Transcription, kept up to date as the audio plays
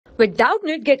With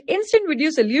Doubtnut, get instant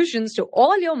video solutions to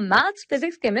all your maths,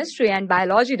 physics, chemistry, and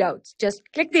biology doubts. Just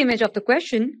click the image of the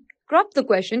question, crop the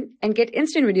question, and get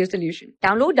instant video solution.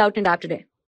 Download Doubtnut app today.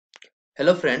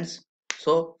 Hello friends.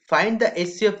 So find the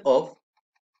HCF of,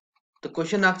 the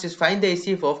question asks is find the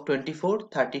HCF of 24,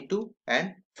 32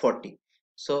 and 40.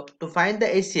 So to find the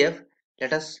HCF,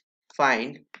 let us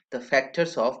find the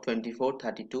factors of 24,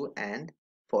 32 and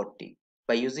 40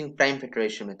 by using prime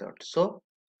factorization method. So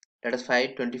let us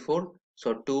find 24.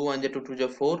 So 2 1 2 2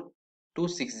 4, 2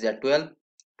 6 12,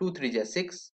 2 3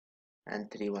 6 and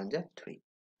 3 1 3.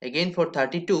 Again for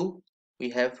 32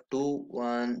 we have 2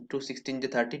 1 2 16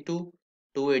 32,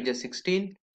 2 8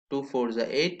 16, 2 4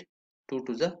 8, 2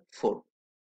 2 4,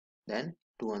 then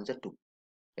 2 1 2.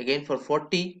 Again for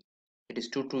 40 it is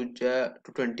 2 2 2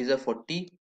 20 40,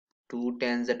 2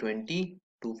 10 20,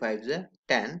 2 5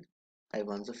 10, 5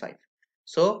 1 5.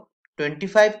 So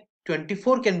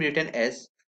 24 can be written as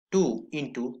 2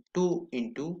 into 2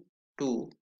 into 2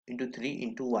 into 3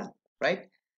 into 1, right?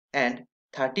 And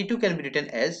 32 can be written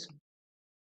as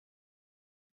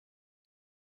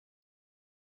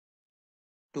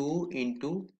 2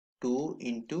 into 2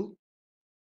 into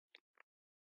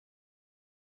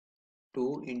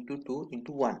 2 into 2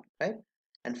 into 1, right?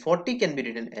 And 40 can be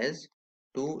written as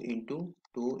 2 into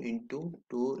 2 into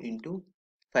 2 into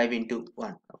 5 into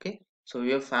 1. Okay, so we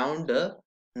have found the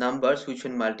numbers which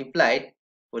when multiplied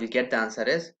we will get the answer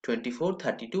as 24,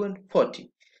 32 and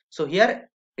 40. So here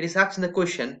it is asked in the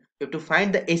question, we have to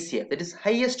find the HCF, that is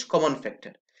highest common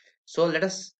factor. So let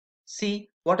us see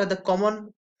what are the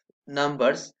common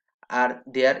numbers are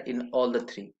there in all the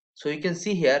three. So you can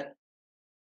see here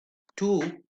 2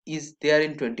 is there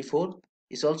in 24,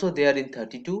 is also there in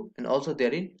 32 and also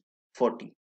there in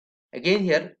 40. Again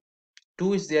here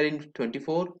 2 is there in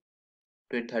 24,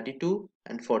 32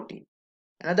 and 40.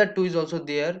 Another 2 is also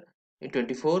there in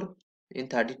 24, in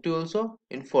 32 also,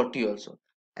 in 40 also.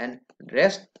 And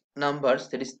rest numbers,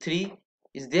 that is 3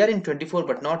 is there in 24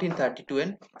 but not in 32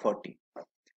 and 40.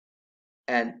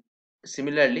 And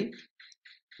similarly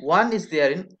 1 is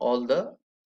there in all the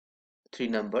three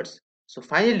numbers. So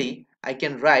finally I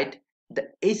can write the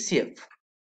HCF,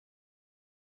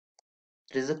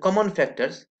 that is the common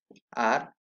factors,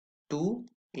 are 2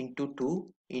 into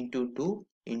 2 into 2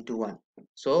 into 1.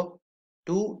 So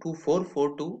 2 2 4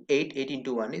 4 2 8 8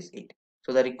 into 1 is 8.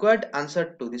 So the required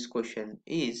answer to this question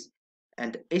is,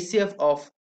 and HCF of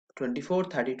 24,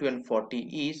 32 and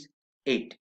 40 is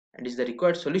 8, and is the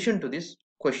required solution to this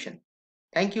question.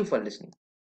 Thank you for listening.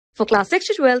 For class 6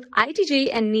 to 12, IIT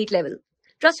JEE and NEET level.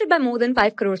 Trusted by more than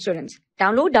 5 crore students.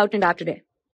 Download Doubtnut app today.